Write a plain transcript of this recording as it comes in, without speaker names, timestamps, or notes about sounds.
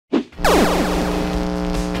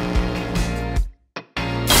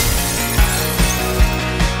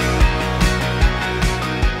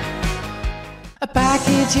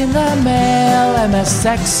get in the mail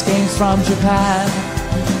MSX games from Japan.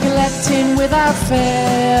 Collecting without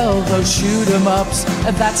fail those shoot 'em ups,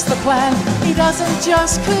 and that's the plan. He doesn't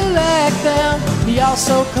just collect them, he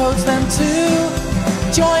also codes them too.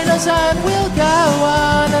 Join us and we'll go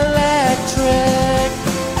on electric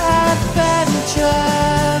adventures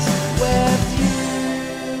with you.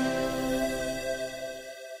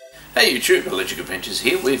 Hey YouTube, Electric Adventures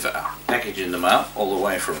here with a package in the mail all the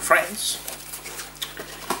way from France.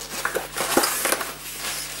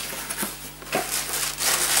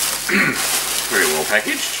 Very well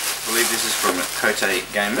packaged. I believe this is from Cote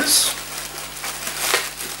Gamers,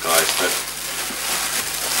 the guys that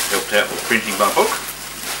helped out with printing my book,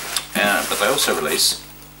 but they also release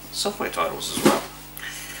software titles as well.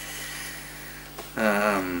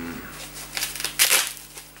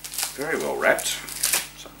 Very well wrapped,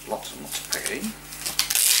 so lots and lots of packaging.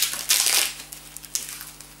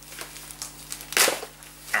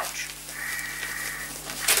 Ouch.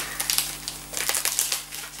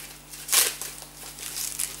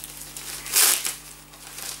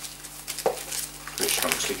 Very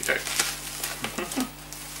strong sticky tape.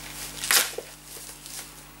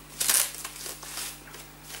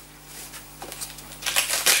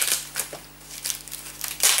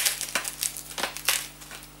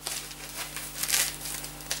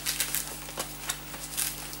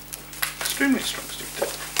 Extremely strong stick tape.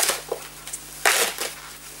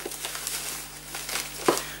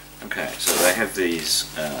 Okay, so they have these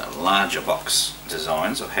larger box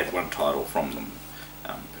designs. I've had one title from them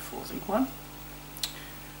before, I think one.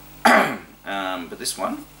 But this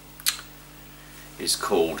one is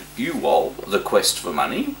called UWOL, The Quest for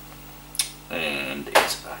Money, and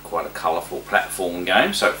it's quite a colourful platform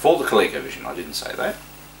game. So for the ColecoVision, I didn't say that.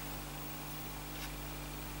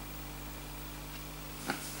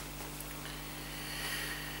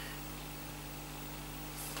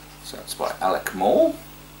 So it's by Alec Moore,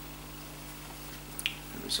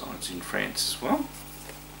 who resides in France as well.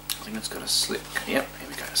 I think it's got a slip, yep, here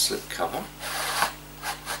we go, a slip cover.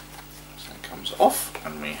 So it comes off,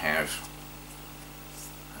 and we have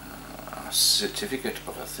a certificate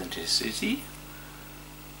of authenticity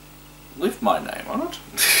with my name on it.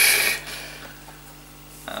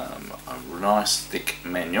 A nice thick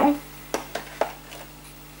manual.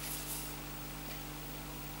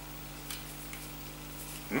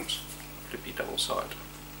 Oops, flippy double side.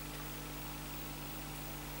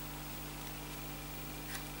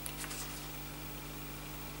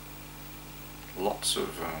 Lots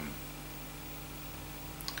of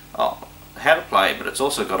how to play, but it's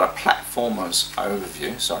also got a platformers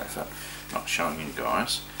overview. Sorry for not showing you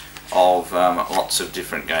guys, of lots of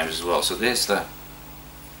different games as well. So there's the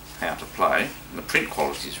how to play. The print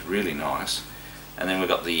quality is really nice, and then we've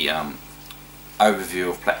got the overview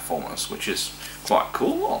of platformers, which is quite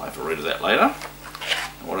cool. I'll have a read of that later.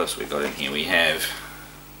 And what else we got in here? We have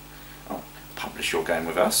Publish Your Game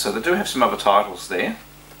With Us. So they do have some other titles there.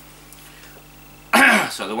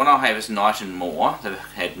 So the one I have is Night and More. They've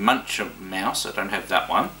had Munch of Mouse, I don't have that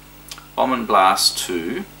one. Bomb and Blast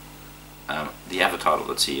 2, the other title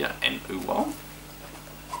that's here, and UWOL.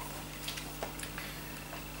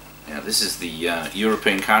 Now this is the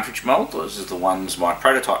European cartridge mold. Those are the ones my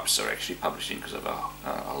prototypes are actually published in, because I've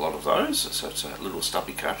a lot of those. So it's a little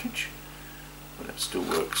stubby cartridge, but it still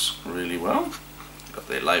works really well. Got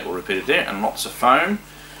their label repeated there, and lots of foam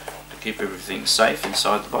to keep everything safe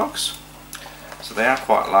inside the box. So they are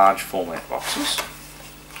quite large format boxes.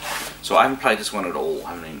 So I haven't played this one at all.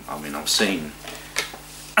 I mean I've seen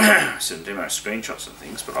some demo screenshots and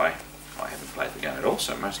things, but I haven't played the game at all.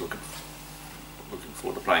 So I'm most looking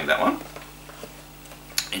forward to playing that one.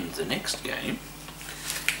 And the next game,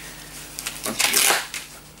 once you get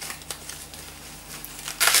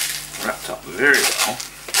wrapped up very well,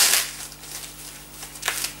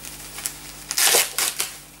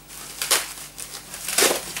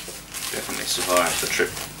 definitely survived the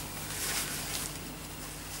trip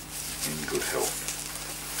in good health.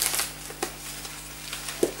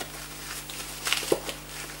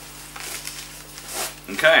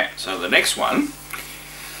 Okay, so the next one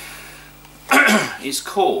is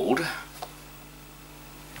called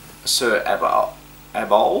Sir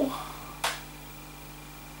Abol,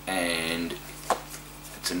 and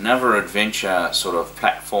it's another adventure sort of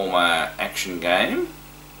platformer action game.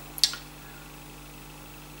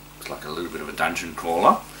 It's like a little bit of a dungeon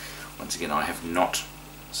crawler. Once again, I have not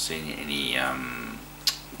seen any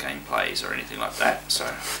gameplays or anything like that, so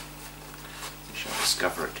we shall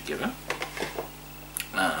discover it together.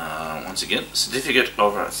 Once again, certificate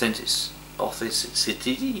of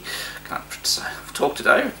authenticity. Can't talk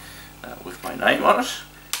today with my name on it.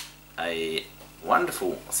 A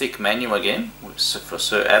wonderful thick manual again for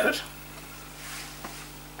Sir Abbott.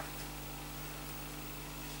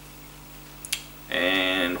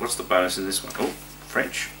 And what's the bonus in this one? Oh,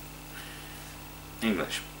 French,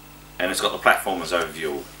 English, and it's got the platformers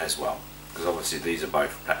overview as well, because obviously these are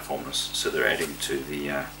both platformers, so they're adding to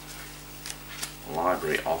the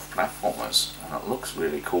library of platformers, and it looks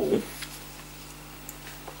really cool.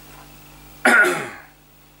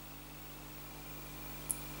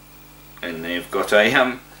 And they've got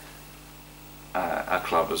a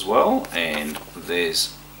club as well, and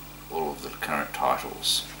there's all of the current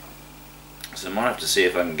titles. So I might have to see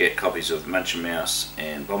if I can get copies of Munch and Mouse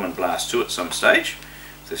and Bomb and Blast 2 at some stage.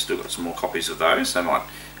 If they've still got some more copies of those, they might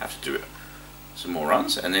have to do some more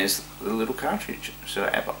runs. And there's the little cartridge, so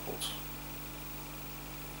apples.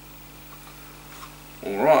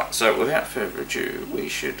 Alright, so without further ado, we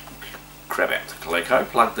should grab out the Coleco,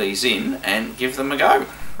 plug these in, and give them a go.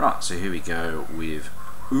 Right, so here we go with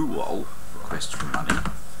Uwol, Request for Money.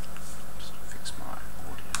 Just fix my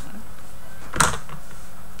audio.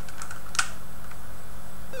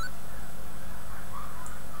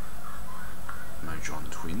 Mojon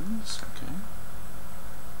Twins, okay.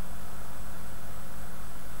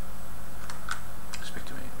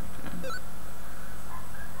 Spectravideo, okay.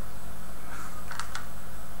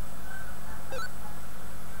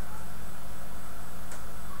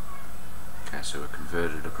 Okay, so we're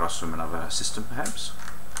converted across from another system perhaps.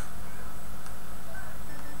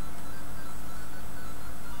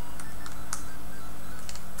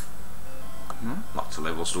 Lots of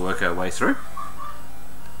levels to work our way through.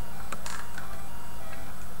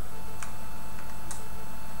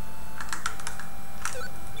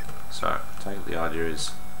 So, I take it the idea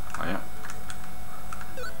is, oh yeah,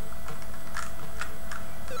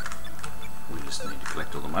 we just need to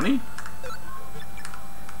collect all the money.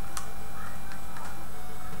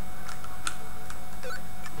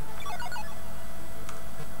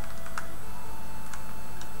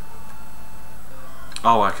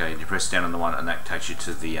 Oh, okay, you press down on the one and that takes you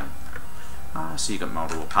to the, so you got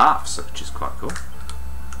multiple paths, which is quite cool.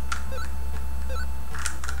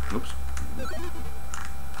 Oops.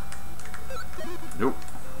 Nope.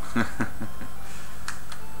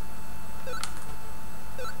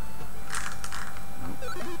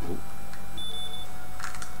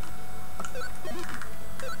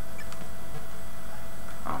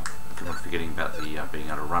 Oh, I'm forgetting about the being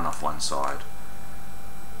able to run off one side.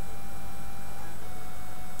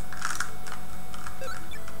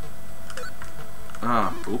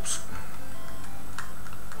 Ah, oops.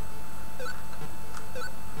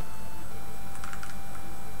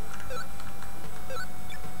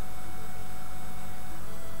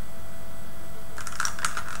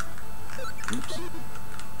 Oops.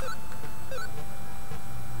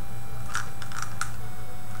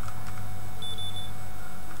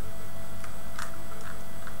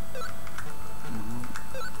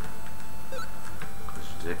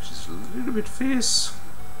 It's just a little bit fierce.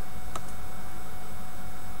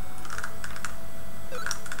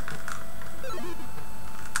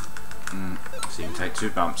 So you can take 2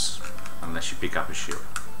 bumps unless you pick up a shield.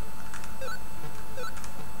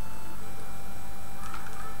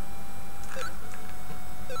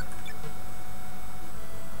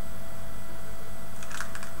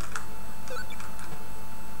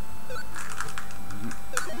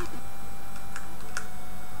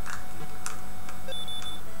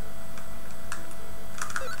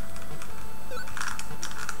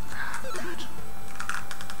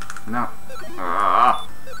 No.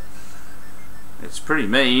 It's pretty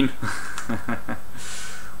mean. We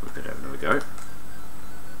better have another go.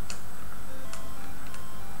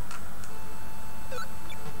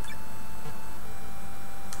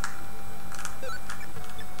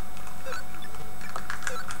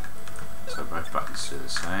 So both buttons do the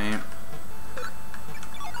same.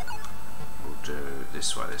 We'll do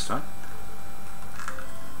this way this time.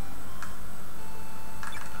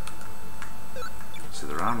 So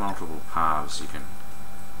there are multiple paths you can.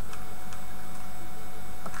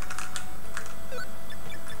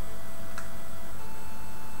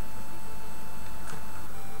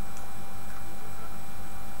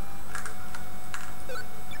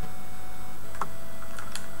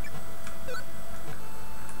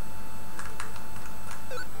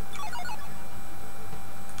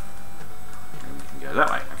 And you can go that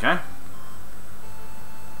way, okay?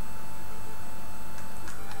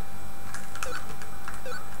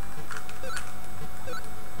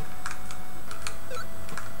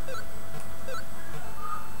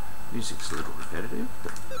 Music's a little repetitive,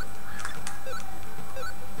 but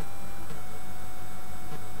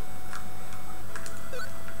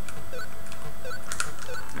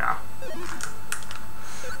nah.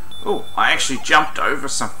 I actually jumped over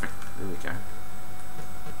something. There we go.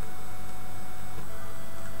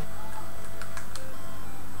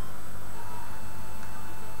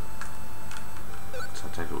 So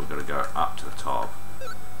I take it we've got to go up to the top.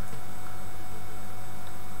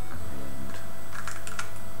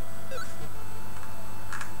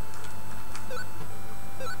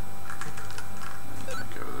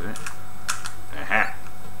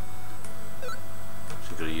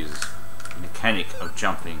 Mechanic of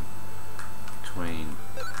jumping between.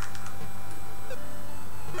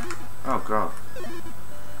 Oh god,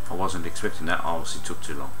 I wasn't expecting that. Obviously took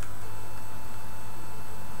too long.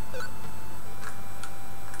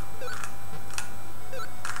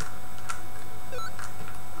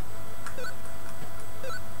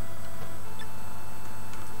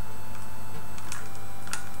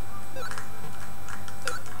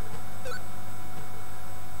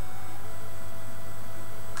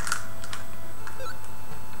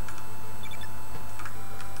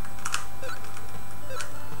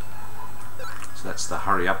 That's the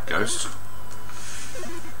hurry up ghost.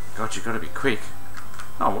 God, you got to be quick.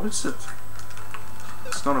 Oh, what is it?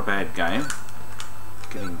 It's not a bad game.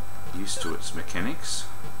 Getting used to its mechanics.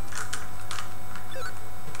 Yeah,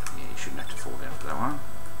 you shouldn't have to fall down for that one.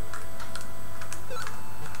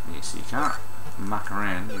 Yeah, so you can't muck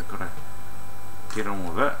around. You've got to get on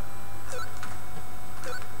with it.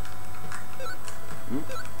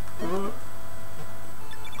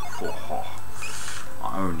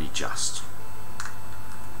 Only just.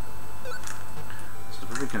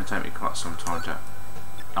 Probably going to take me quite some time to.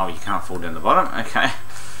 Oh, you can't fall down the bottom. Okay,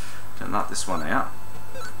 don't let this one out.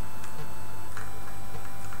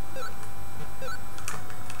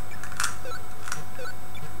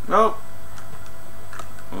 Oh.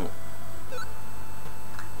 Oh.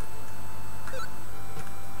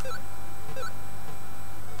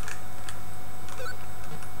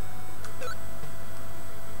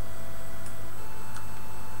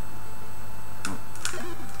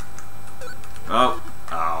 Oh.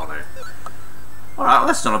 Alright, well,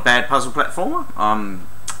 that's not a bad puzzle platformer.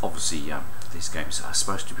 Obviously, these games are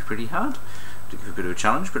supposed to be pretty hard to give a bit of a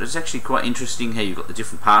challenge, but it's actually quite interesting how you've got the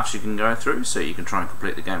different paths you can go through, so you can try and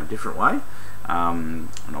complete the game a different way. And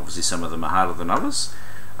obviously some of them are harder than others,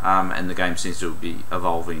 and the game seems to be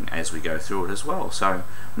evolving as we go through it as well. So,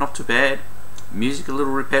 not too bad. Music a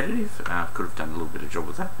little repetitive. Could have done a little bit of job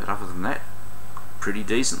with that, but other than that, pretty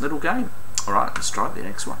decent little game. Alright, let's try the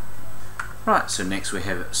next one. Right, so next we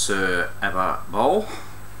have Sir Abba-Bowl.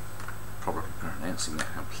 Probably pronouncing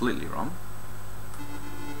that completely wrong.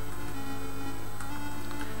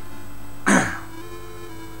 Cool.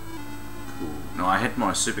 Now I had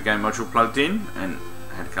my Super Game module plugged in and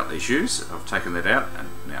had a couple of issues. I've taken that out and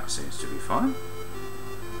now it seems to be fine.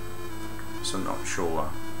 So I'm not sure.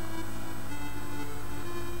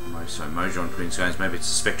 So Mojon Twins games, maybe it's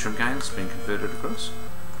a Spectrum game that's been converted across.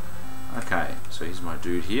 Okay, so here's my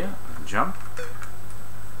dude here. I can jump.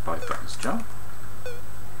 Both buttons jump.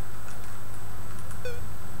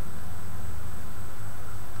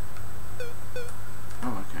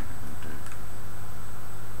 Oh, okay.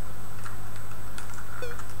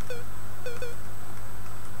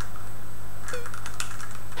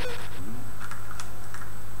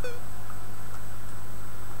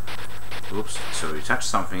 Oops, so we touch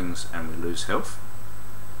some things and we lose health.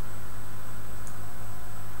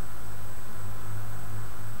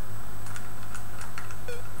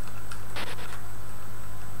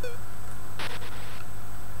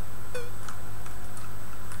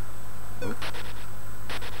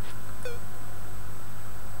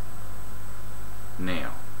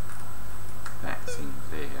 Now, that thing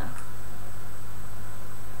there.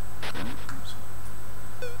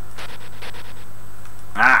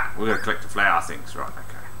 Ah, we're going to collect the flower things, right?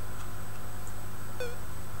 Okay.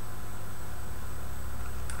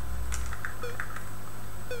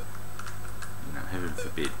 You know, heaven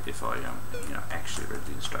forbid if I you know, actually read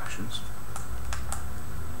the instructions.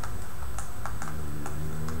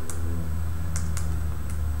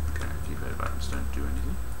 Okay, keypad buttons don't do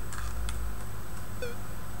anything.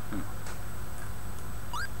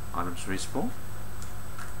 Items respawn.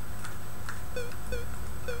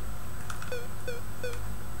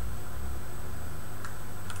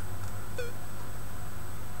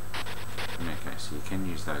 Okay, so you can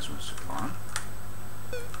use those ones to climb.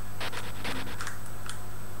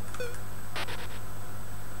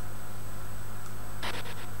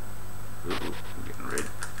 Ooh, I'm getting red.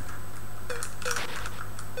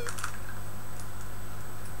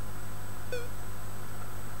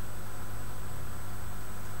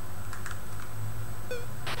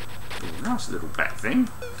 Ooh, nice little bat thing.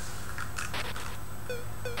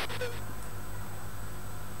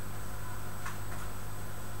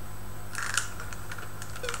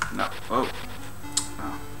 No. Oh.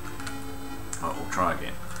 Oh, we'll try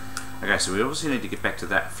again. Okay, so we obviously need to get back to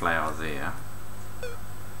that flower there.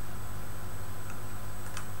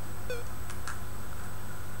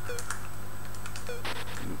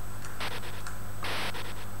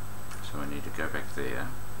 So we need to go back there.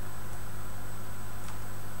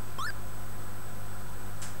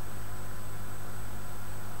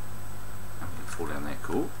 I'm going to fall down there,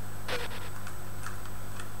 cool.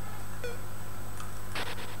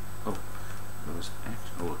 Oh, there was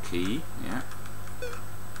a key, yeah.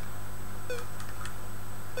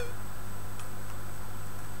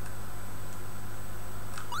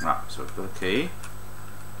 Right, so we've got a key.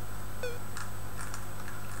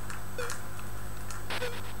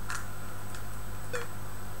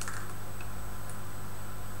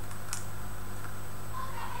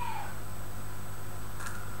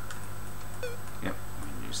 Yep, we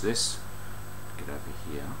can use this. Get over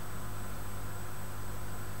here.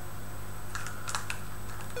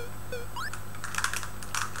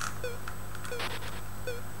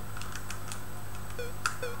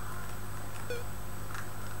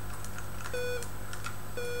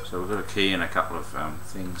 So we've got a key and a couple of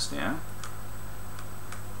things now.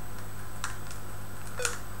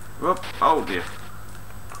 Whoop! Oh dear.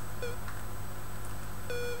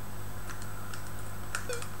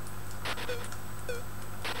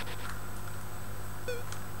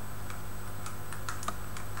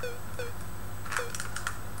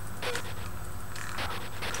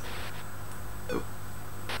 Oop.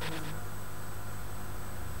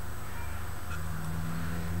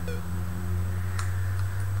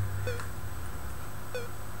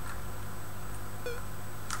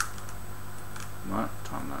 Right,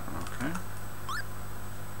 time that one, okay.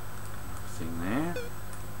 Thing there.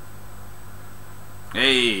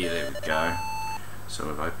 Hey, there we go. So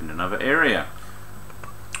we've opened another area.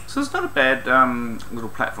 So it's not a bad little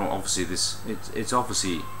platform. Obviously, it's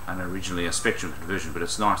obviously originally a Spectrum conversion, but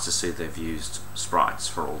it's nice to see they've used sprites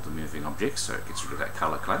for all the moving objects, so it gets rid of that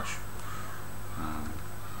colour clash. How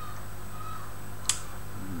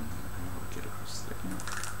do we get across there?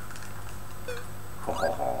 Ho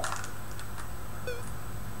ho ho.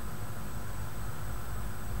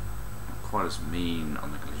 Quite as mean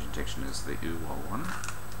on the collision detection as the UWA one.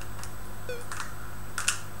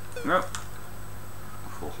 Nope.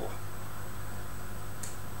 Okay,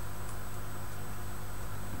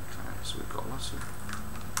 so we've got lots of.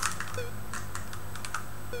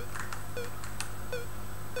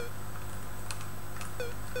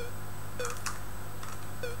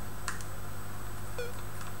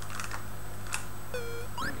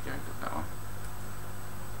 There we go, got that one.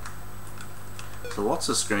 So lots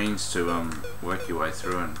of screens to work your way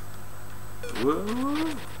through and. Whoa.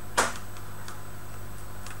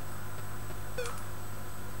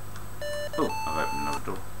 Oh, I've opened another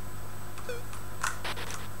door.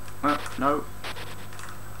 No.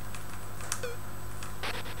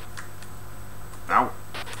 Ow.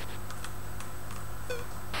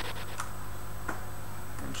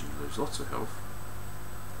 And you lose lots of health.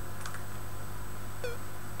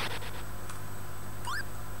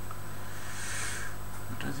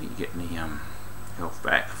 I don't think you get any health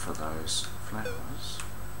back for those flowers.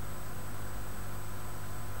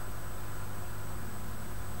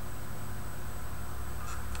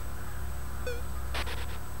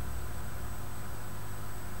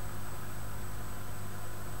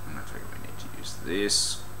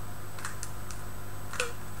 This.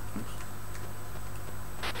 Oops.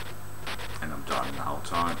 And I'm dying the whole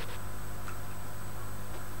time.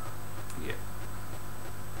 Yeah.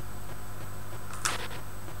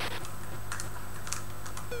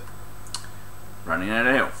 Running out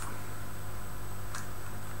of health.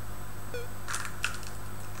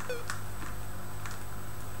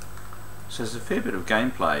 So there's a fair bit of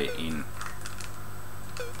gameplay in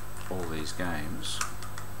all these games.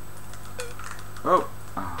 Oh,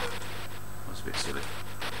 that was a bit silly.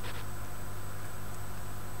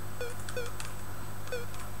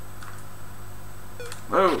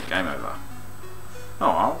 Oh, game over.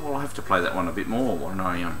 Oh, well, I'll have to play that one a bit more, won't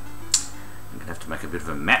I? I'm gonna have to make a bit of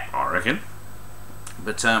a map, I reckon.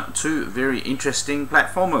 But two very interesting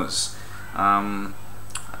platformers. I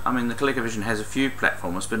mean, the ColecoVision has a few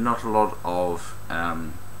platformers, but not a lot of,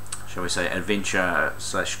 shall we say,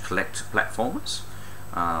 adventure/collect platformers.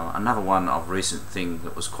 Another one of recent thing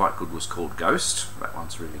that was quite good was called Ghost. That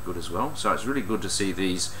one's really good as well. So it's really good to see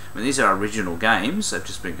these. I mean, these are original games. They've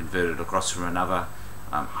just been converted across from another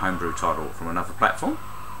homebrew title from another platform.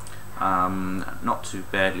 Not too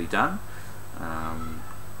badly done.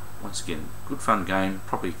 Once again, good fun game.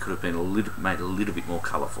 Probably could have been made a little bit more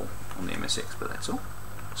colourful on the MSX, but that's all.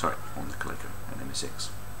 Sorry, on the Coleco and MSX.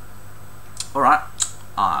 Alright,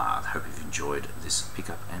 I hope you've enjoyed this pick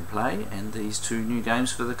up and play and these 2 new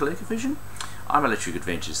games for the ColecoVision. I'm Electric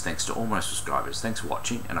Adventures, thanks to all my subscribers. Thanks for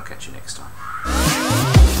watching, and I'll catch you next time.